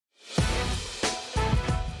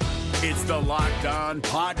It's the Locked On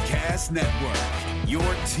Podcast Network, your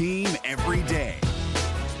team every day.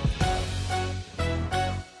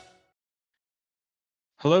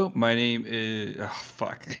 Hello, my name is...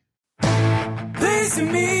 Pleased to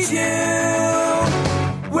meet you.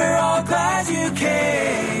 We're all glad you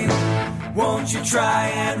came. Won't you try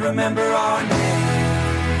and remember our name?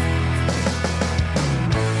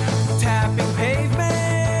 Tapping pavement.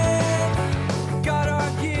 Got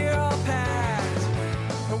our gear all packed,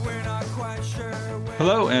 but we're not quite sure where.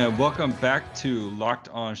 Hello, and welcome back to Locked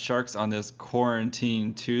On Sharks on this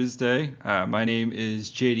Quarantine Tuesday. My name is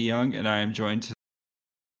JD Young, and I am joined to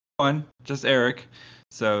just Eric.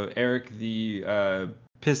 So Eric, the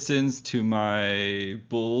Pistons to my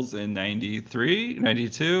Bulls in 93,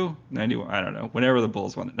 92, 91, I don't know, whenever the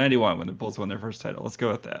Bulls won, 91 when the Bulls won their first title. Let's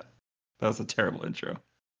go with that. That was a terrible intro.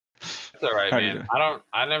 It's all right, man.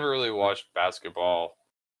 I never really watched basketball.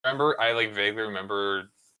 I vaguely remember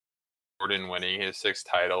Jordan winning his sixth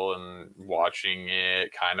title and watching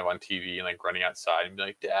it kind of on TV and like running outside and be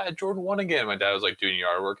like, "Dad, Jordan won again." My dad was like doing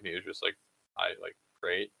yard work and he was just like,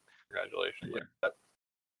 great, congratulations." Yeah.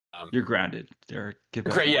 You're grounded, Derek. Get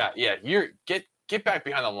back. Great, yeah. You're get back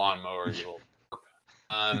behind the lawnmower, you little.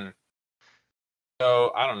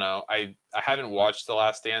 So I don't know. I haven't watched The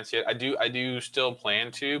Last Dance yet. I do still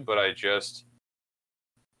plan to, but I just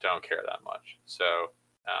don't care that much. So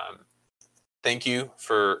thank you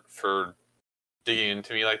for digging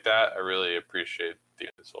into me like that. I really appreciate the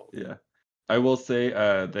insult. Yeah, I will say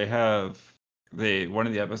one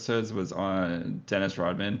of the episodes was on Dennis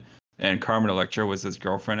Rodman, and Carmen Electra was his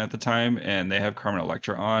girlfriend at the time, and they have Carmen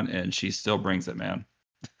Electra on, and she still brings it, man.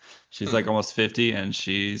 She's like almost 50, and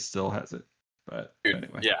she still has it. But Dude,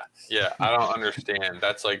 anyway. Yeah. I don't understand.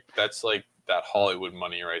 That's like that Hollywood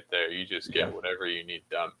money right there. You just get whatever you need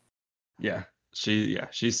done. Yeah,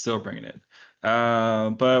 she's still bringing it.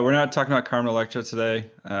 But we're not talking about Carmen Electra today.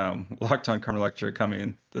 Locked On Carmen Electra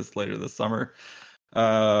coming later this summer.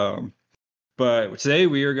 But today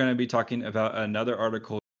we are going to be talking about another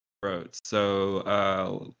article we wrote.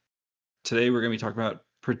 So today we're going to be talking about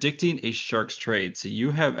predicting a Sharks trade. So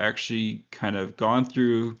you have actually kind of gone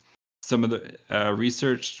through some of the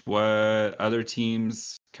research, what other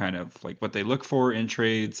teams kind of like what they look for in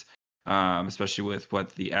trades, especially with what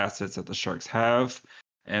the assets that the Sharks have.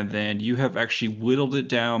 And then you have actually whittled it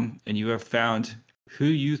down and you have found who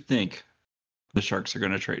you think the Sharks are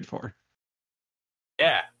going to trade for.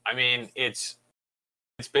 Yeah, I mean, it's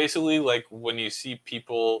basically like when you see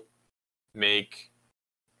people make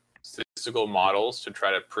statistical models to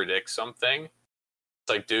try to predict something. It's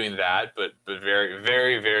like doing that, but very,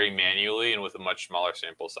 very, very manually and with a much smaller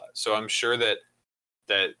sample size. So I'm sure that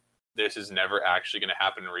this is never actually going to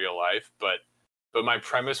happen in real life. But my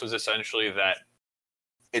premise was essentially that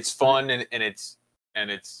it's fun and it's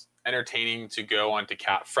entertaining to go onto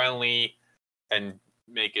Cap Friendly and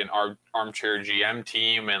make an armchair GM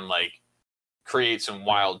team and like create some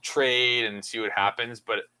wild trade and see what happens.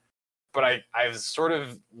 But I've sort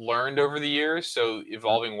of learned over the years. So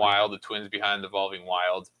Evolving Wild, the twins behind Evolving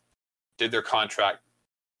Wild, did their contract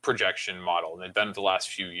projection model, and they've done it the last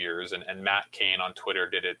few years. And Matt Cain on Twitter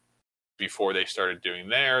did it before they started doing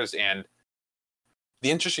theirs. And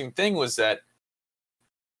the interesting thing was that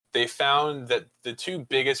they found that the two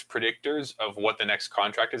biggest predictors of what the next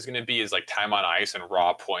contract is going to be is like time on ice and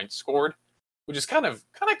raw points scored, which is kind of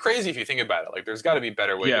crazy if you think about it. Like there's got to be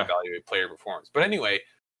better way to evaluate player performance. But anyway,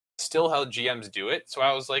 still how GMs do it. So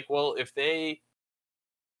I was like, well, if they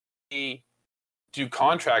do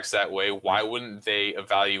contracts that way, why wouldn't they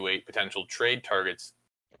evaluate potential trade targets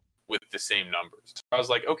with the same numbers? So I was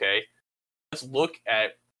like, okay,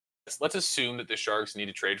 let's assume that the Sharks need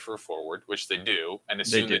to trade for a forward, which they do, and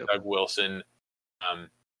assume that Doug Wilson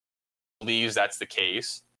believes that's the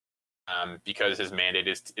case because his mandate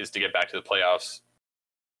is to get back to the playoffs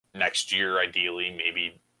next year, ideally,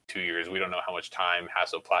 maybe 2 years. We don't know how much time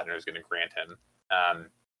Hasso-Plattner is going to grant him.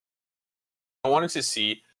 I wanted to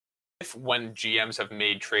see if when GMs have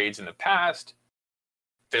made trades in the past,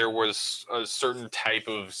 there was a certain type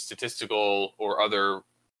of statistical or other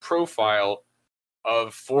profile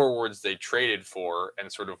of forwards they traded for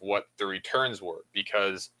and sort of what the returns were.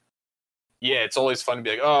 Because, it's always fun to be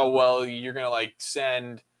like, oh, well, you're going to like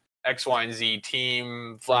send X, Y, and Z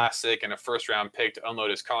team, Vlasic, and a first-round pick to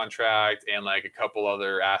unload his contract and like a couple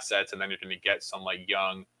other assets, and then you're going to get some like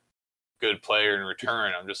young, good player in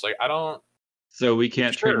return. I'm just like, I don't. So we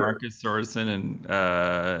can't trade Marcus Sorensen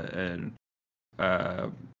and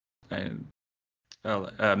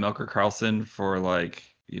Melker Karlsson for like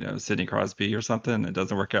Sidney Crosby or something. It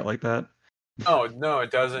doesn't work out like that. Oh no,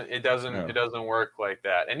 it doesn't. It doesn't. No. It doesn't work like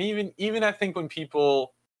that. And even I think when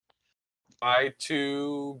people try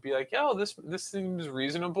to be like, "Oh, this seems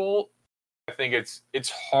reasonable." I think it's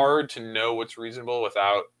hard to know what's reasonable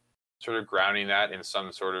without sort of grounding that in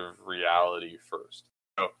some sort of reality first.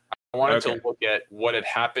 So I wanted to look at what had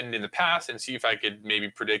happened in the past and see if I could maybe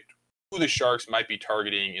predict who the Sharks might be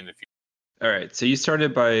targeting in the future. All right. So you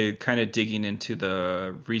started by kind of digging into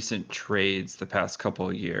the recent trades the past couple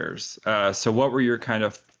of years. So what were your kind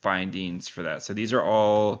of findings for that? So these are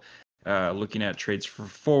all looking at trades for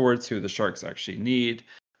forwards who the Sharks actually need.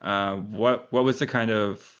 What was the kind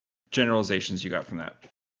of generalizations you got from that?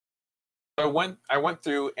 I went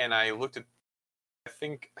through and I looked at, I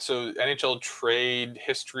think, so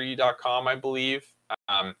NHLTradeHistory.com, I believe,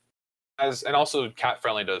 and also Cat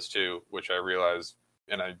Friendly does too, which I realize,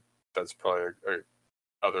 and that's probably a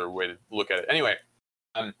other way to look at it. Anyway,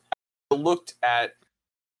 I looked at a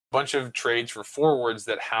bunch of trades for forwards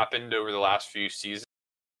that happened over the last few seasons.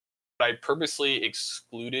 I purposely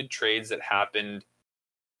excluded trades that happened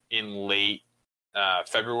in late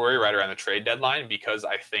February, right around the trade deadline, because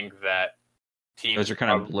I think that teams, those are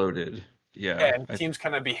kind of bloated. Yeah, and teams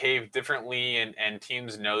kind of behave differently, and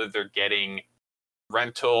teams know that they're getting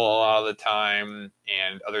rental a lot of the time,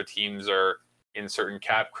 and other teams are in certain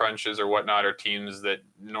cap crunches or whatnot, or teams that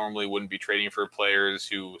normally wouldn't be trading for players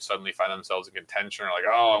who suddenly find themselves in contention, or like,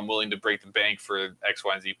 oh, I'm willing to break the bank for X,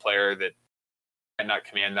 Y, and Z player that might not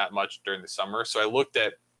command that much during the summer. So I looked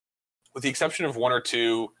at, with the exception of one or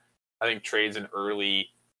two, I think, trades in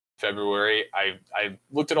early February, I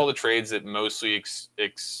looked at all the trades that mostly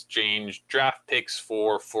exchanged draft picks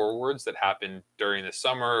for forwards that happened during the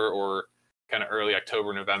summer or kind of early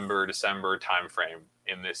October, November, December timeframe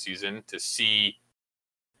in this season to see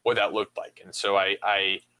what that looked like. And so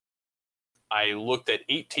I looked at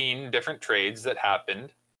 18 different trades that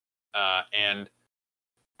happened and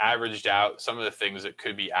averaged out some of the things that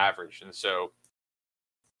could be averaged. And so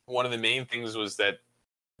one of the main things was that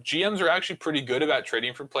GMs are actually pretty good about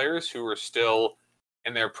trading for players who are still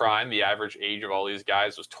in their prime. The average age of all these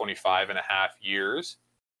guys was 25 and a half years.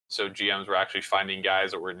 So GMs were actually finding guys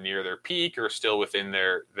that were near their peak or still within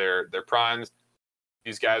their primes.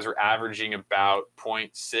 These guys are averaging about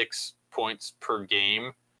 0.6 points per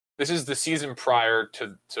game. This is the season prior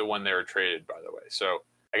to when they were traded, by the way. So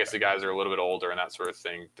I guess the guys are a little bit older and that sort of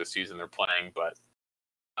thing, the season they're playing, but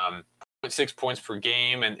 0.6 points per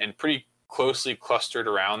game and pretty closely clustered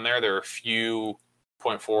around there. There are a few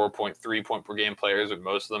 0.4, 0.3 point per game players, but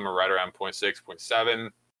most of them are right around 0.6, 0.7.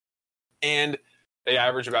 And they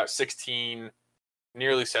average about 16,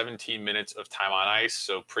 nearly 17 minutes of time on ice.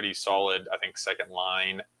 So pretty solid, I think,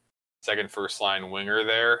 first line winger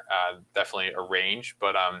there. Definitely a range,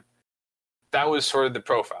 but that was sort of the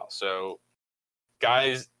profile. So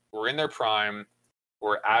guys were in their prime,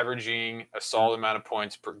 were averaging a solid amount of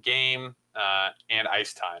points per game and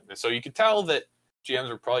ice time. And so you could tell that GMs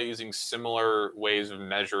were probably using similar ways of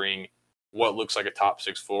measuring what looks like a top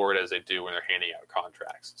six forward as they do when they're handing out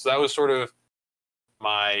contracts. So that was sort of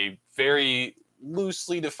my very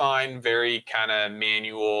loosely defined, very kind of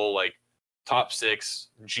manual, like top six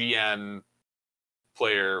GM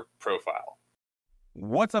player profile.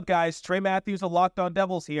 What's up, guys? Trey Matthews of Locked On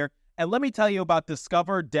Devils here. And let me tell you about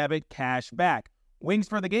Discover Debit Cash Back. Wings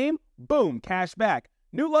for the game? Boom, cash back.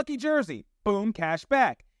 New lucky jersey? Boom, cash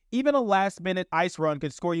back. Even a last-minute ice run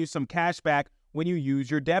could score you some cash back when you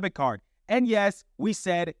use your debit card. And yes, we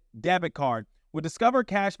said debit card. With Discover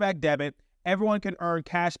Cashback Debit, everyone can earn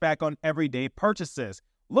cash back on everyday purchases.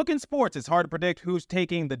 Look, in sports, it's hard to predict who's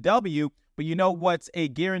taking the W, but you know what's a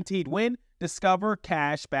guaranteed win? Discover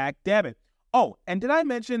Cashback Debit. Oh, and did I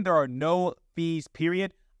mention there are no fees,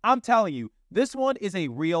 period? I'm telling you, this one is a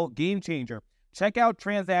real game changer. Check out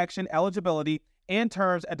transaction eligibility and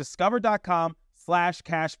terms at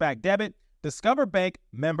discover.com/cashbackdebit. Discover Bank,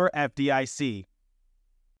 member FDIC.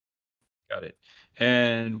 Got it.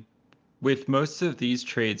 And with most of these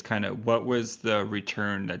trades, kind of what was the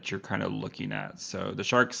return that you're kind of looking at? So the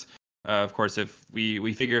Sharks, of course, if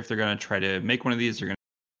we figure if they're going to try to make one of these, they're going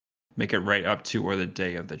to make it right up to or the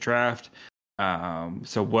day of the draft.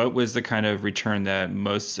 So what was the kind of return that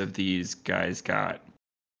most of these guys got?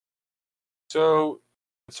 So,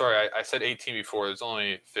 sorry, I said 18 before. There's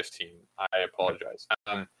only 15. I apologize.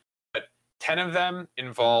 But 10 of them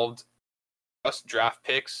involved just draft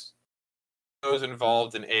picks. Those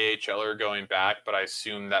involved an AHLer going back, but I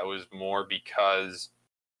assume that was more because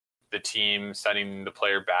the team sending the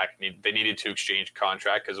player back, they needed to exchange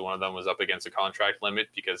contract because one of them was up against a contract limit.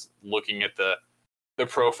 Because looking at the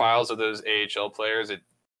profiles of those AHL players, it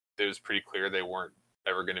was pretty clear they weren't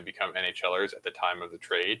ever going to become NHLers at the time of the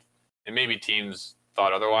trade. And maybe teams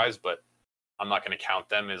thought otherwise, but I'm not going to count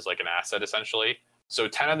them as like an asset essentially. So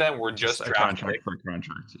 10 of them were just a draft contract picks. for a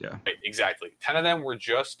contract. Yeah. Right, exactly. 10 of them were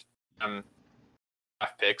just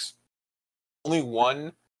draft picks. Only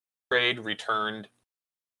one trade returned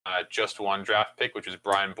just one draft pick, which was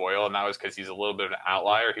Brian Boyle, and that was because he's a little bit of an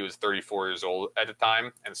outlier. He was 34 years old at the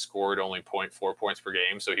time and scored only 0.4 points per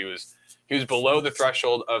game, so he was below the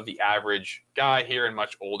threshold of the average guy here and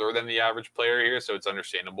much older than the average player here, so it's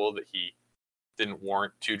understandable that he didn't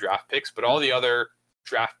warrant 2 draft picks. But all the other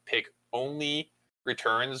draft pick only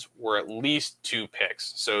returns were at least 2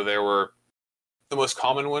 picks. So there were, the most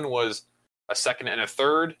common one was a second and a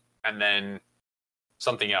third, and then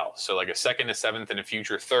something else. So like a second, a seventh, and a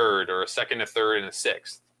future third, or a second, a third, and a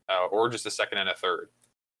sixth, or just a second and a third.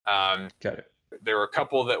 Got it. There were a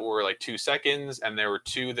couple that were like 2 seconds, and there were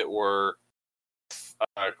 2 that were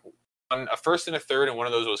a first and a third, and one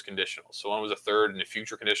of those was conditional. So one was a third and a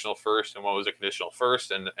future conditional first, and one was a conditional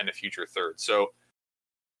first and a future third. So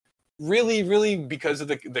really, because of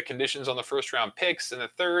the conditions on the first round picks and the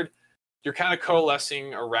third, you're kind of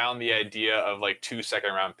coalescing around the idea of like 2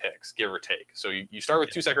 second round picks, give or take. So you start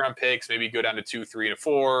with 2 second round picks, maybe go down to 2, 3, and a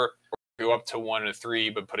 4, or go up to 1 and a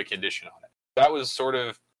 3, but put a condition on it. That was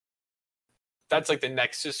that's like the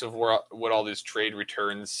nexus of what all these trade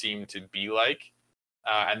returns seem to be like.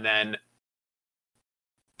 And then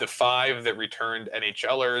the 5 that returned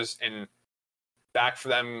NHLers, and back for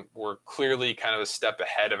them were clearly kind of a step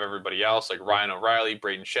ahead of everybody else, like Ryan O'Reilly,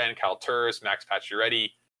 Braden Shen, Kyle Turris, Max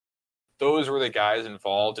Pacioretty. Those were the guys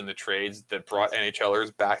involved in the trades that brought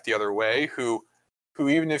NHLers back the other way, who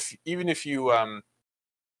even if you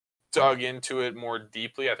dug into it more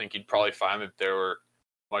deeply, I think you'd probably find that they were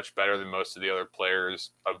much better than most of the other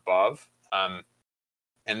players above.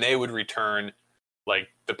 And they would return, like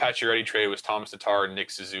the Pacioretty trade was Thomas Tatar,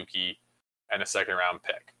 Nick Suzuki, and a second round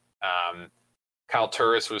pick. Kyle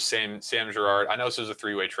Turris was Sam Girard. I know this was a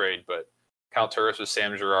 3-way trade, but Kyle Turris was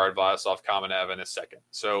Sam Girard, Vladislav Kamenev, and a second.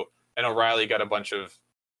 So, and O'Reilly got a bunch of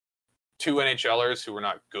 2 NHLers who were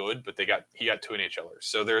not good, but he got 2 NHLers.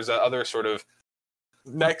 So there's a other sort of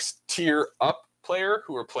next tier up player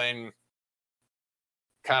who were playing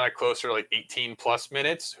kind of closer to like 18 plus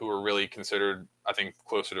minutes, who were really considered, I think,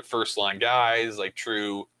 closer to first line guys, like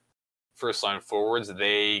true first line forwards.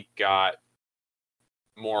 They got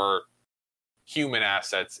more human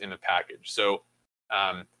assets in the package. So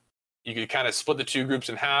you could kind of split the 2 groups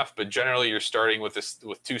in half, but generally you're starting with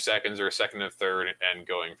 2 seconds or a second and a third and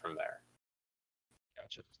going from there.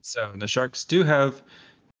 Gotcha. So the Sharks do have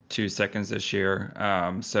 2 seconds this year.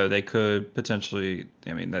 So they could potentially,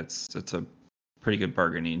 I mean, that's a pretty good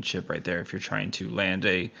bargaining chip right there if you're trying to land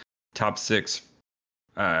a top 6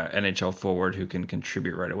 NHL forward who can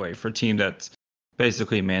contribute right away for a team that's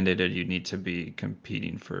basically mandated you need to be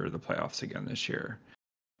competing for the playoffs again this year.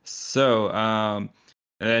 So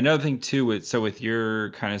another thing too, with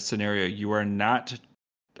your kind of scenario, you are not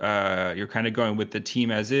you're kind of going with the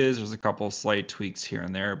team as is. There's a couple slight tweaks here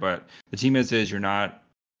and there, but the team as is, you're not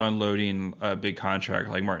unloading a big contract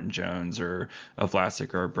like Martin Jones or a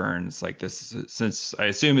Vlasic or a Burns like this, since I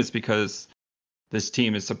assume it's because this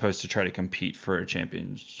team is supposed to try to compete for a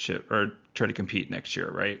championship or try to compete next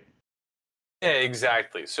year, right? Yeah,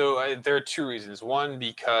 exactly. So there are 2 reasons. One,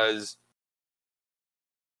 because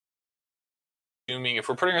assuming if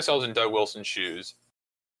we're putting ourselves in Doug Wilson's shoes,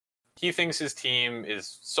 he thinks his team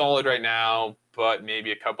is solid right now, but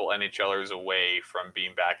maybe a couple NHLers away from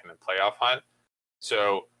being back in the playoff hunt.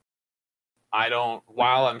 So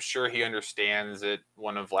while I'm sure he understands that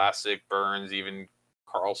one of Vlasic, Burns, even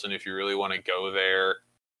Carlson, if you really want to go there,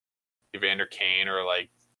 Evander Kane are like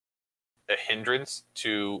a hindrance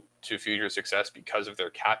to future success because of their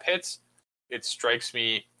cap hits. It strikes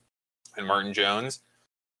me, and Martin Jones,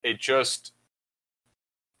 it just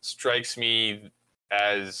strikes me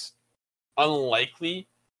as unlikely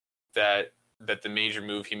that the major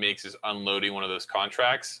move he makes is unloading one of those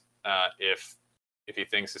contracts if he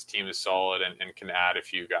thinks his team is solid and can add a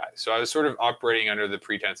few guys. So I was sort of operating under the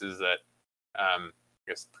pretenses that I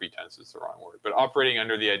guess pretense is the wrong word, but operating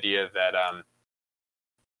under the idea that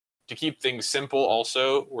to keep things simple,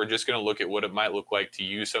 also, we're just going to look at what it might look like to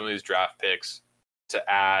use some of these draft picks to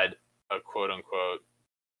add a quote-unquote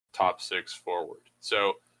top 6 forward.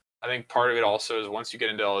 So I think part of it also is once you get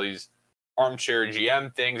into all these armchair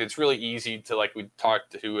GM things, it's really easy to, like we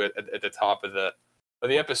talked to at the top of the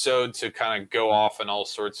episode, to kind of go off on all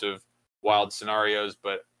sorts of wild scenarios,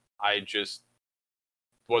 but I just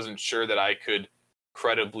wasn't sure that I could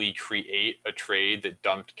credibly create a trade that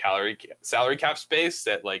dumped salary cap space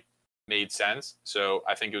that like made sense. So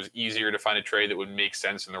I think it was easier to find a trade that would make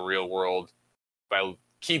sense in the real world by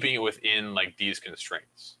keeping it within like these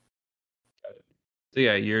constraints. So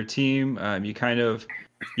yeah, your team,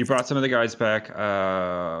 you brought some of the guys back.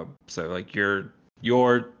 So like your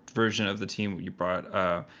version of the team you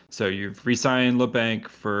brought. So you've re-signed LeBanc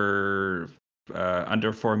for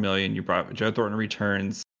under 4 million. You brought Joe Thornton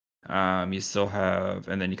returns. You still have,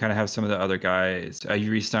 and then you kind of have some of the other guys.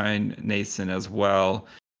 You re-signed Nason as well.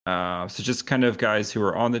 So just kind of guys who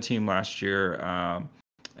were on the team last year,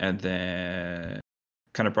 and then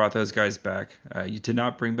kind of brought those guys back. You did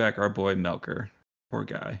not bring back our boy Melker. Poor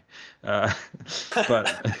guy.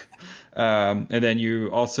 But and then you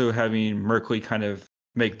also having Merkley kind of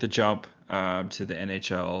make the jump to the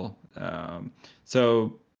NHL.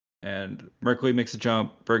 And Merkley makes a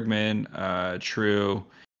jump, Bergman, True,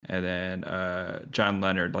 and then John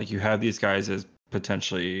Leonard. Like you have these guys as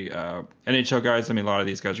potentially NHL guys. I mean, a lot of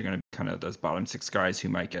these guys are going to be kind of those bottom 6 guys who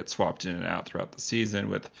might get swapped in and out throughout the season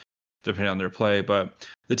with depending on their play. But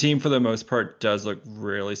the team for the most part does look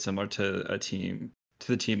really similar to the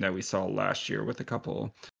team that we saw last year with a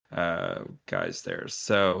couple guys there.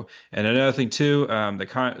 So, and another thing too,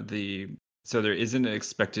 so there isn't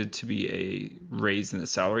expected to be a raise in the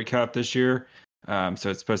salary cap this year. So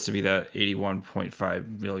it's supposed to be that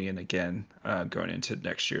 81.5 million again going into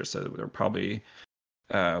next year. So there probably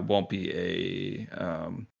won't be a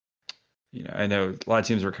I know a lot of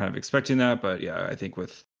teams were kind of expecting that, but yeah, I think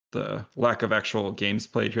with the lack of actual games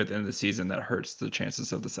played here at the end of the season, that hurts the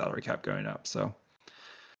chances of the salary cap going up. So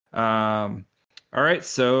all right,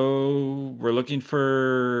 so we're looking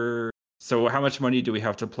for. So how much money do we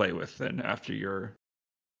have to play with then after your?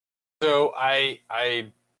 So I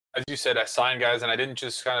as you said, I signed guys, and I didn't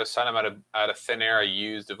just kind of sign them out of thin air. I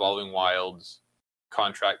used Evolving Wilds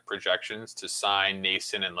contract projections to sign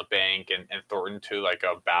Nason and LeBanc and Thornton to like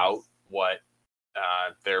about what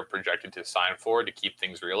they're projected to sign for to keep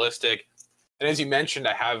things realistic. And as you mentioned,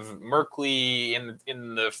 I have Merkley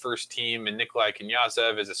in the first team, and Nikolai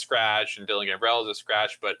Knyazev is a scratch, and Dylan Gambrell is a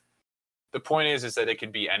scratch. But the point is that it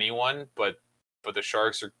could be anyone. But the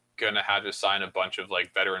Sharks are gonna have to sign a bunch of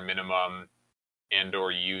like veteran minimum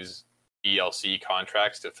and/or use ELC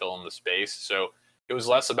contracts to fill in the space. So it was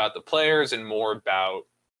less about the players and more about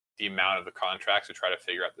the amount of the contracts to try to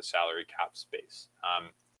figure out the salary cap space.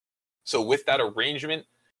 So with that arrangement,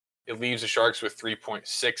 it leaves the Sharks with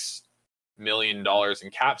 $3.6 million in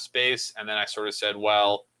cap space. And then I sort of said,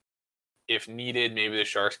 well, if needed, maybe the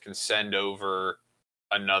Sharks can send over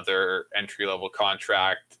another entry-level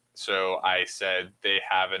contract. So I said they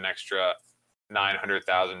have an extra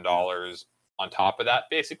 $900,000 on top of that,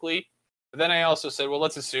 basically. But then I also said, well,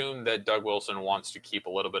 let's assume that Doug Wilson wants to keep a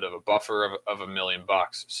little bit of a buffer of $1 million.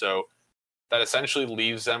 So that essentially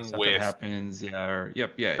leaves them with happens, yeah,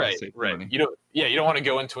 right. You don't want to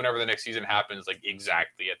go into whenever the next season happens, like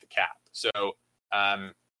exactly at the cap. So,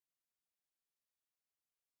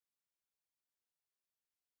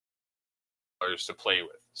 to play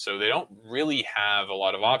with. So they don't really have a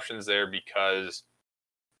lot of options there because,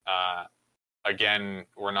 again,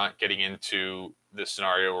 we're not getting into the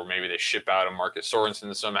scenario where maybe they ship out a Marcus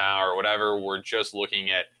Sorensen somehow or whatever. We're just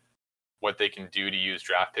looking at what they can do to use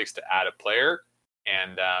draft picks to add a player,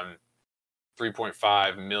 and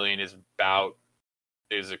 3.5 million is about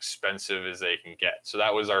as expensive as they can get. So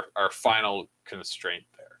that was our final constraint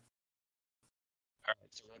there. All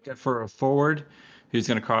right, so we're looking for a forward who's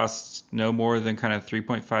going to cost no more than kind of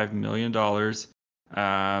 $3.5 million.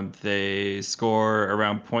 They score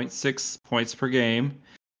around 0.6 points per game,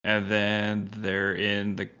 and then they're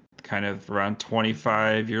in the kind of around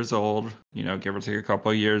 25 years old, give or take a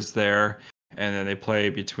couple of years there. And then they play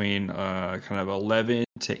between kind of 11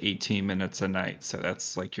 to 18 minutes a night. So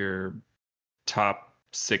that's like your top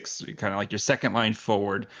 6, kind of like your second line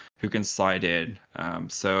forward who can slide in.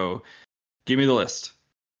 So give me the list.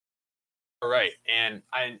 All right. And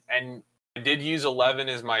I did use 11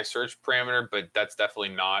 as my search parameter, but that's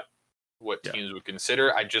definitely not what teams would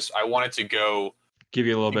consider. I wanted to go give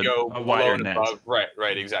you a little bit a wider net.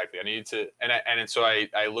 Right, exactly. I needed to, and so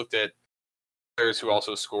I looked at players who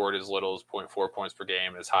also scored as little as 0.4 points per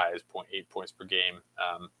game, as high as 0.8 points per game.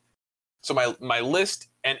 So my list,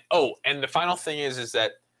 and the final thing is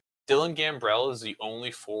that Dylan Gambrell is the only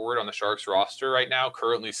forward on the Sharks roster right now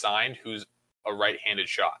currently signed who's a right-handed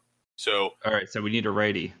shot. So all right, so we need a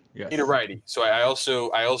righty. Yes. Need a righty. So I also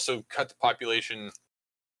cut the population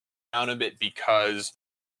down a bit because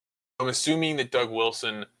I'm assuming that Doug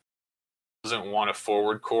Wilson doesn't want a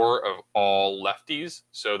forward core of all lefties.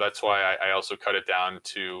 So that's why I also cut it down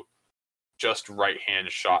to just right-hand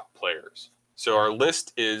shot players. So our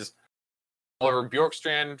list is Oliver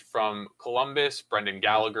Bjorkstrand from Columbus, Brendan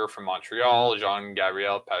Gallagher from Montreal,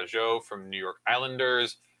 Jean-Gabriel Pageau from New York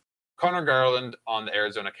Islanders, Connor Garland on the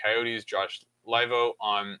Arizona Coyotes, Josh Livo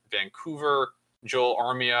on Vancouver, Joel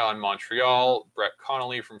Armia on Montreal, Brett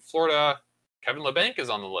Connolly from Florida. Kevin Labanc is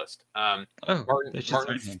on the list. Martin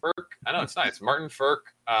Firk. I know, it's nice. Martin Firk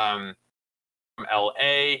from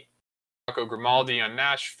LA. Marco Grimaldi on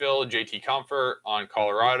Nashville. JT Comfort on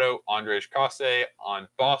Colorado. Andrej Kase on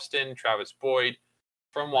Boston. Travis Boyd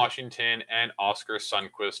from Washington. And Oscar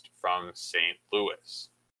Sundqvist from St. Louis.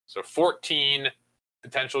 So 14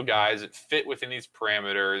 potential guys that fit within these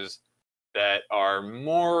parameters that are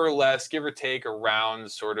more or less, give or take,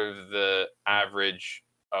 around sort of the average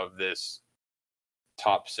of this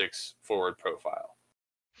top 6 forward profile.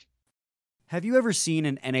 Have you ever seen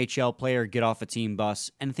an NHL player get off a team bus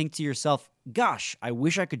and think to yourself, gosh, I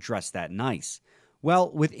wish I could dress that nice?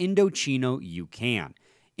 Well, with Indochino, you can.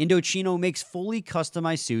 Indochino makes fully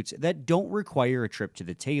customized suits that don't require a trip to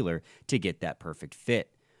the tailor to get that perfect fit.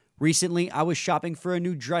 Recently, I was shopping for a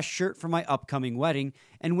new dress shirt for my upcoming wedding,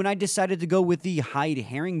 and when I decided to go with the Hyde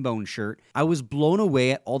herringbone shirt, I was blown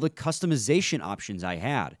away at all the customization options I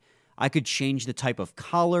had. I could change the type of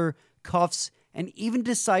collar, cuffs, and even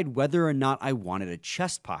decide whether or not I wanted a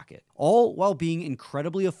chest pocket, all while being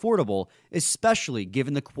incredibly affordable, especially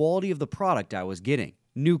given the quality of the product I was getting.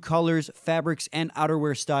 New colors, fabrics, and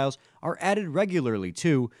outerwear styles are added regularly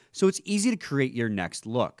too, so it's easy to create your next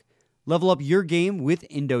look. Level up your game with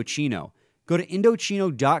Indochino. Go to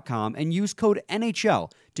Indochino.com and use code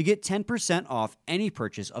NHL to get 10% off any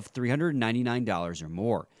purchase of $399 or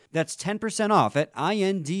more. That's 10% off at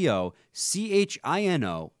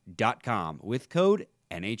INDOCHINO.com with code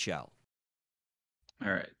NHL.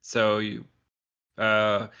 All right. So you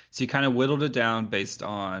kind of whittled it down based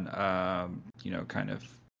on kind of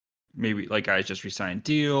maybe like guys just re-signed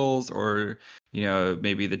deals, or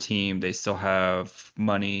maybe the team, they still have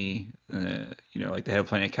money, like they have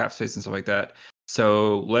plenty of cap space and stuff like that.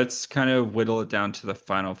 So let's kind of whittle it down to the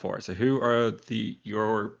final 4. So who are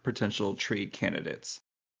your potential trade candidates?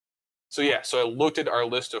 So I looked at our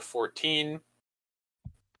list of 14.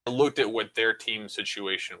 I looked at what their team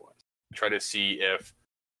situation was. Try to see if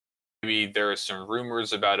maybe there are some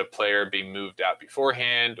rumors about a player being moved out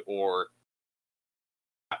beforehand, or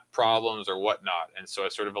problems or whatnot. And so I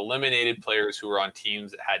sort of eliminated players who were on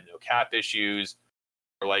teams that had no cap issues,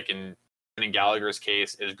 or like in Gallagher's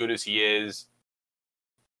case, as good as he is,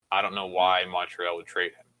 I don't know why Montreal would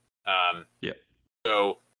trade him.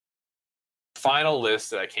 So final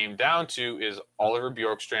list that I came down to is Oliver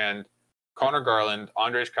Bjorkstrand, Connor Garland,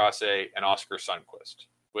 Andrej Kase, and Oscar Sundqvist,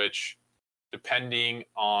 which, depending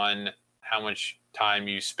on how much time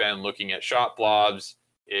you spend looking at shot blobs,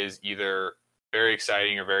 is either very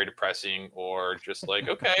exciting or very depressing, or just like,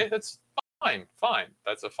 okay, that's fine.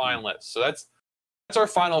 That's a fine list. So that's our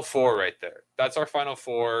final 4 right there. That's our final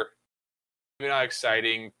 4. Maybe not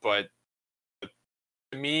exciting, but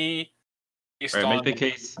to me,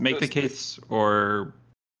 make the case or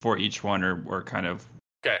for each one, or kind of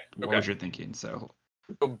what was your thinking? So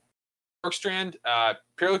Bjorkstrand,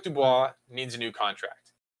 Pierre-Luc Dubois needs a new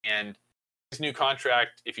contract, and his new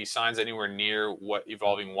contract, if he signs anywhere near what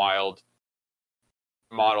Evolving Wild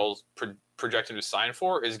models project him to sign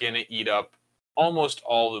for, is going to eat up almost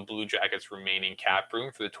all the Blue Jackets' remaining cap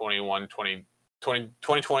room for the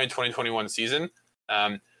 2020-2021 season.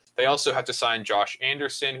 They also have to sign Josh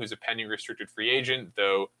Anderson, who's a pending restricted free agent,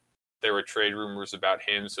 though there were trade rumors about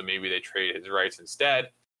him, so maybe they traded his rights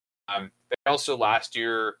instead. They also last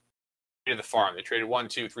year traded the farm. They traded 1,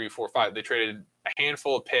 2, 3, 4, 5. They traded a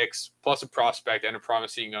handful of picks plus a prospect and a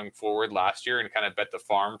promising young forward last year, and kind of bet the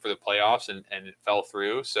farm for the playoffs, and it fell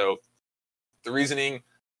through. So the reasoning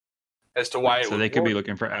as to why they could be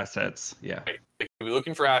looking for assets. Yeah, right. They could be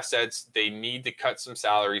looking for assets. They need to cut some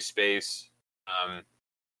salary space.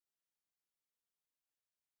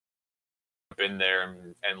 In there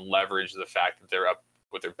and leverage the fact that they're up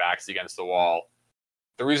with their backs against the wall.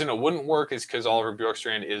 The reason it wouldn't work is because Oliver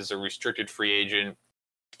Bjorkstrand is a restricted free agent.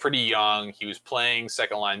 Pretty young. He was playing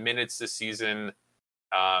second line minutes this season.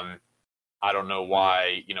 I don't know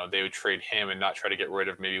why they would trade him and not try to get rid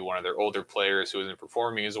of maybe one of their older players who isn't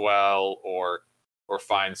performing as well, or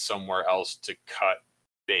find somewhere else to cut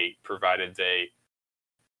bait, provided they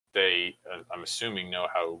I'm assuming know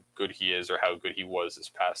how good he is or how good he was this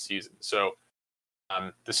past season. So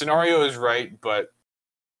the scenario is right, but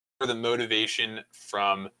for the motivation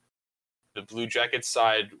from the Blue Jackets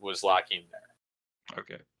side was lacking there.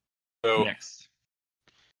 Okay. So next,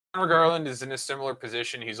 Connor Garland is in a similar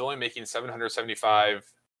position. He's only making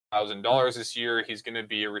 $775,000 this year. He's going to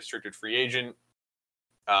be a restricted free agent.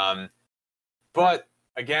 But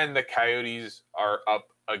again, the Coyotes are up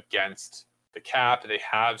against the cap. They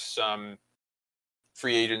have some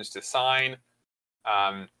free agents to sign.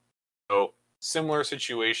 So similar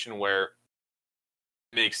situation where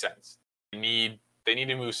it makes sense. They need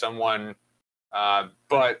to move someone,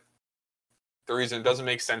 but the reason it doesn't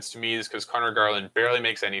make sense to me is because Connor Garland barely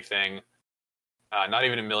makes anything, not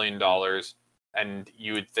even $1 million, and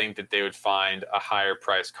you would think that they would find a higher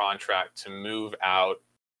price contract to move out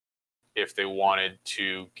if they wanted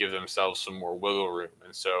to give themselves some more wiggle room.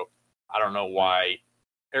 And so I don't know why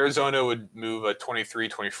Arizona would move a 23,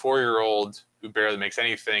 24-year-old who barely makes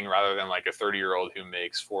anything rather than like a 30-year-old who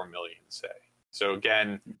makes $4 million, say. So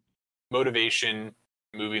again, motivation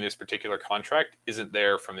moving this particular contract isn't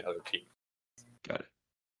there from the other team. Got it.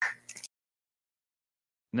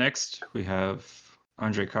 Next, we have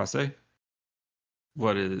Andre Kase.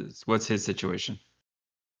 What's his situation?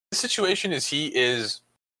 The situation is he is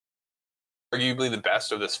arguably the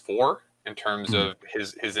best of this four in terms of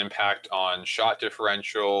his impact on shot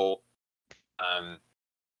differential,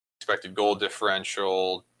 expected goal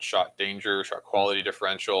differential, shot danger, shot quality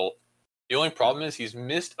differential. The only problem is he's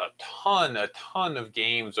missed a ton of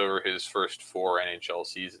games over his first 4 NHL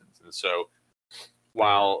seasons. And so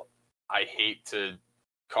while I hate to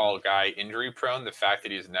call a guy injury prone, the fact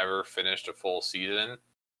that he's never finished a full season,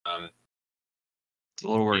 it's a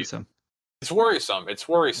little worrisome. It's worrisome.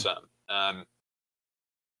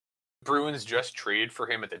 Bruins just traded for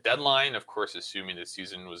him at the deadline, of course, assuming the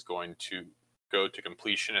season was going to go to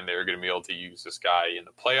completion and they were going to be able to use this guy in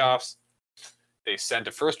the playoffs. They sent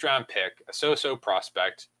a first-round pick, a so-so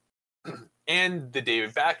prospect, and the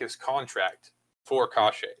David Backes contract for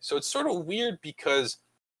Kase. So it's sort of weird because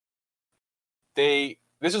this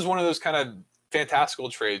is one of those kind of fantastical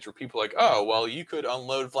trades where people are like, oh, well, you could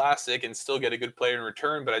unload Vlasic and still get a good player in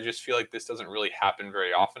return, but I just feel like this doesn't really happen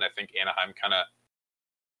very often. I think Anaheim kind of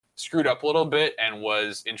screwed up a little bit and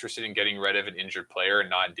was interested in getting rid of an injured player and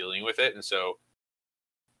not dealing with it. And so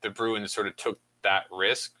the Bruins sort of took that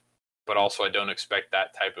risk, but also I don't expect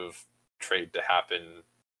that type of trade to happen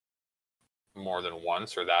more than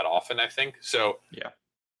once or that often, I think. So, yeah.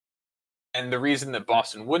 And the reason that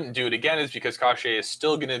Boston wouldn't do it again is because Kase is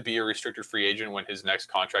still going to be a restricted free agent when his next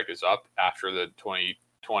contract is up after the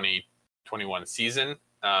 2020-21 season.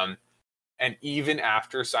 And even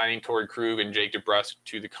after signing Torrey Krug and Jake DeBrusk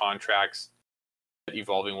to the contracts that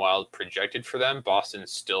Evolving Wild projected for them, Boston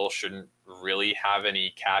still shouldn't really have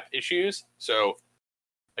any cap issues. So,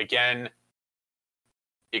 again,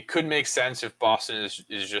 it could make sense if Boston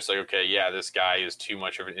is just like, okay, yeah, this guy is too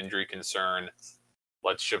much of an injury concern.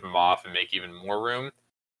 Let's ship him off and make even more room.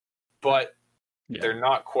 But they're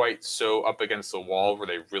not quite so up against the wall where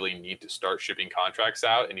they really need to start shipping contracts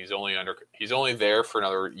out. And he's only there for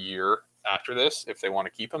another year after this if they want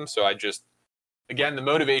to keep him. So again, the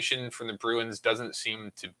motivation from the Bruins doesn't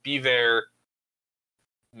seem to be there.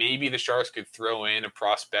 Maybe the Sharks could throw in a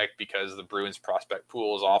prospect because the Bruins prospect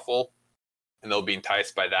pool is awful and they'll be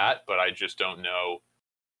enticed by that, but I just don't know.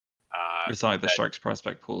 It's not like the Sharks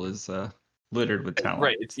prospect pool is littered with talent.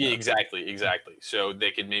 Right. It's, exactly. So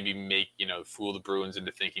they could maybe fool the Bruins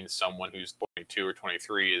into thinking someone who's 22 or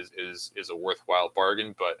 23 is a worthwhile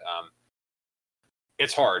bargain, but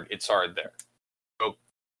it's hard. It's hard there. So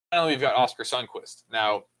finally, we've got Oskar Sundqvist.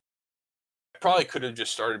 Now, I probably could have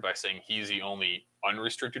just started by saying he's the only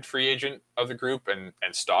unrestricted free agent of the group and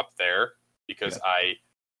stopped there because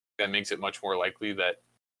that makes it much more likely that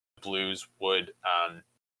the Blues would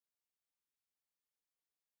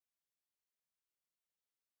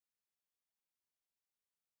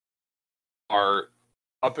are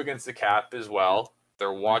up against the cap as well.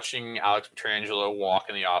 They're watching Alex Pietrangelo walk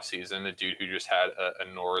in the offseason, a dude who just had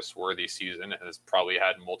a Norris-worthy season and has probably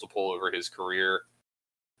had multiple over his career.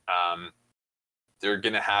 They're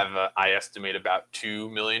going to have, I estimate, about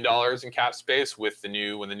 $2 million in cap space when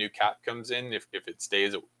the new cap comes in, if it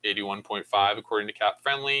stays at 81.5 according to Cap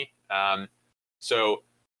Friendly. So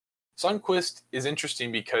Sundqvist is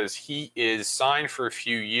interesting because he is signed for a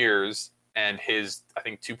few years, and his, I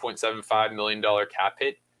think, $2.75 million cap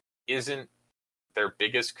hit isn't their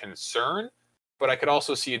biggest concern. But I could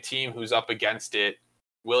also see a team who's up against it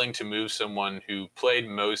willing to move someone who played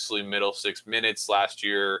mostly middle 6 minutes last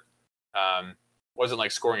year, wasn't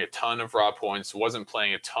like scoring a ton of raw points, wasn't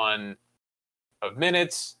playing a ton of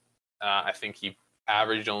minutes. I think he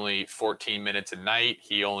averaged only 14 minutes a night.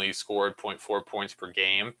 He only scored 0.4 points per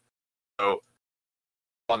game. So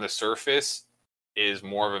on the surface is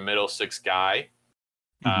more of a middle 6 guy.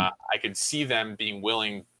 I could see them being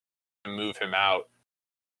willing to move him out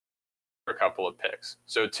for a couple of picks.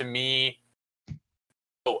 So to me,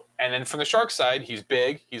 and then from the Sharks side, he's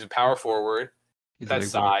big. He's a power forward. That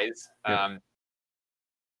size.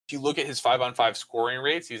 if you look at his 5-on-5 scoring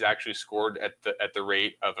rates, he's actually scored at the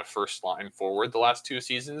rate of a first line forward the last 2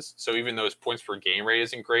 seasons. So even though his points per game rate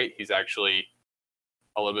isn't great, he's actually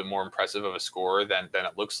a little bit more impressive of a scorer than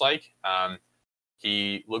it looks like.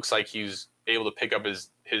 He looks like he's able to pick up his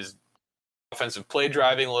offensive play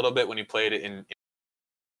driving a little bit when he played it in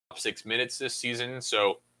 6 minutes this season.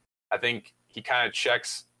 So I think he kind of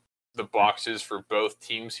checks the boxes for both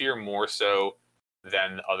teams here more so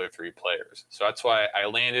than the other 3 players. So that's why I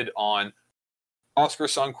landed on Oskar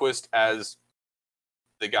Sundqvist as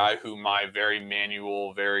the guy who my very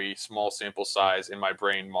manual, very small sample size in my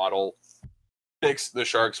brain model picks the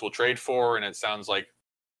Sharks will trade for, and it sounds like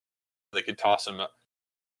they could toss him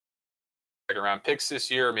second-round picks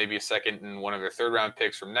this year, maybe a second and one of their third-round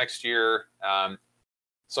picks from next year.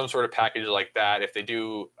 Some sort of package like that. If they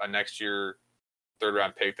do a next year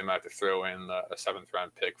third-round pick, they might have to throw in a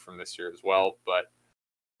 7th-round pick from this year as well. But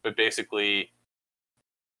basically,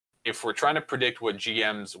 if we're trying to predict what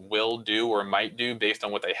GMs will do or might do based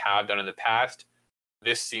on what they have done in the past,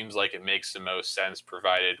 this seems like it makes the most sense,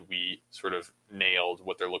 provided we sort of nailed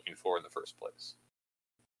what they're looking for in the first place.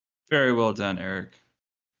 Very well done, Eric.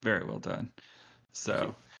 Very well done.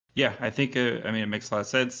 So, yeah, I think, it makes a lot of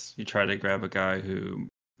sense. You try to grab a guy who,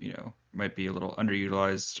 might be a little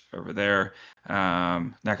underutilized over there.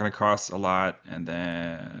 Not going to cost a lot. And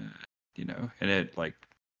then,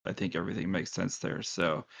 I think everything makes sense there.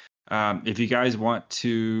 So, if you guys want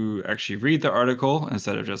to actually read the article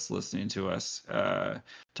instead of just listening to us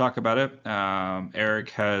talk about it, Eric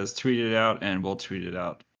has tweeted it out, and we'll tweet it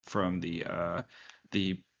out from the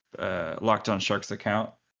Locked On Sharks account.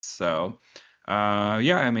 So, I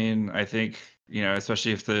think,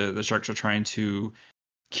 especially if the Sharks are trying to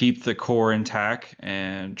keep the core intact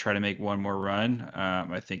and try to make one more run,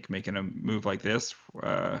 I think making a move like this,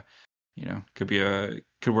 could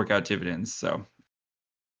work out dividends. So.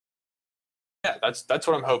 Yeah, that's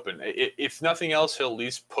what I'm hoping. If nothing else, he'll at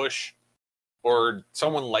least push, or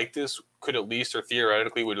someone like this could at least, or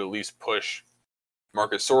theoretically would at least push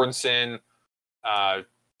Marcus Sorensen, Dylan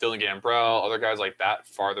Gambrell, other guys like that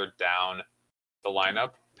farther down the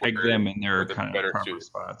lineup. Peg them in their kind of better proper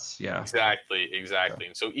spots. Yeah. Exactly. Yeah.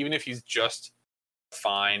 And so even if he's just a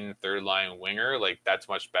fine third line winger, like that's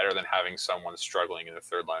much better than having someone struggling in the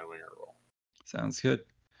third line winger role. Sounds good.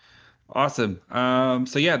 Awesome.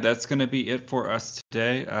 So yeah, that's going to be it for us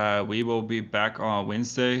today. We will be back on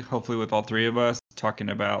Wednesday, hopefully with all 3 of us talking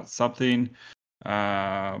about something.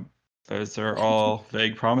 Those are all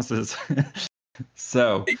vague promises.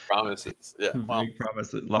 So vague promises. Yeah. Wow. Vague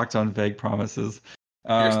promises. Locked on vague promises.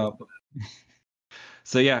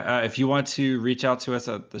 So yeah, if you want to reach out to us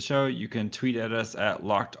at the show, you can tweet at us at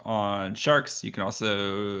Locked On Sharks. You can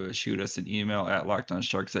also shoot us an email at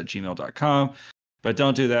lockedonsharks@gmail.com. But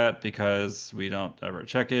don't do that because we don't ever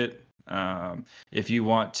check it. If you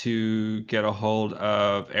want to get a hold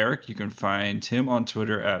of Eric, you can find him on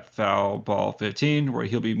Twitter at foulball15, where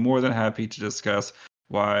he'll be more than happy to discuss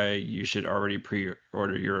why you should already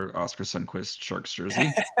pre-order your Oskar Sundqvist Sharks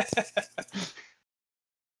jersey.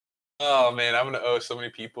 Oh man, I'm gonna owe so many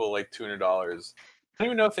people like $200. I don't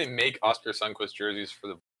even know if they make Oskar Sundqvist jerseys for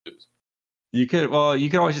the Blues. You could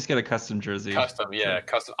always just get a custom jersey. Custom.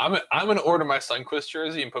 I'm gonna order my Sundqvist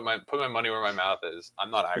jersey and put my money where my mouth is.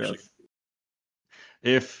 I'm not actually.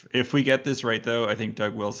 Yes. If we get this right though, I think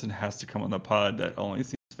Doug Wilson has to come on the pod. That only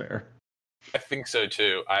seems fair. I think so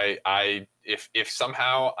too. If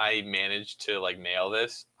somehow I manage to like nail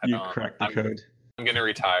this, crack the code. I'm gonna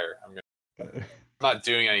retire. I'm not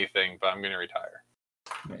doing anything, but I'm gonna retire.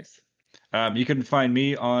 Nice. You can find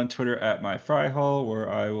me on Twitter at myfryhole, where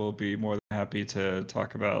I will be more than happy to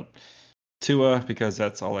talk about Tua because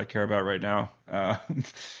that's all I care about right now.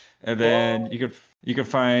 And then you can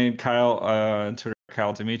find Kyle on Twitter,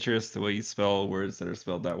 Kyle Demetrius, the way you spell words that are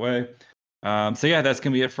spelled that way. So yeah, that's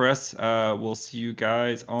gonna be it for us. We'll see you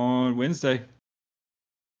guys on Wednesday.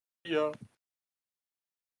 Yeah.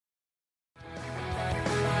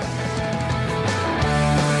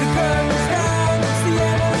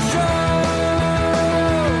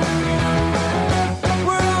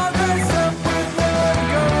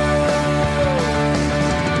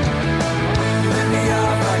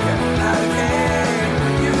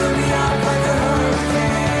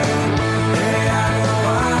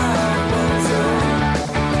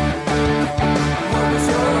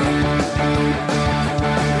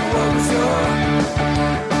 What was your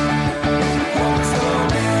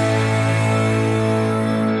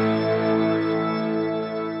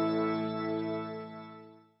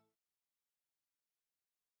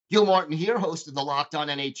Gil Martin here, host of the Locked On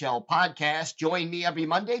NHL podcast. Join me every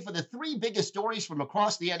Monday for the 3 biggest stories from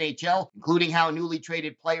across the NHL, including how newly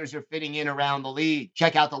traded players are fitting in around the league.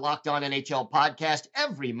 Check out the Locked On NHL podcast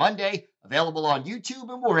every Monday, available on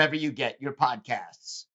YouTube and wherever you get your podcasts.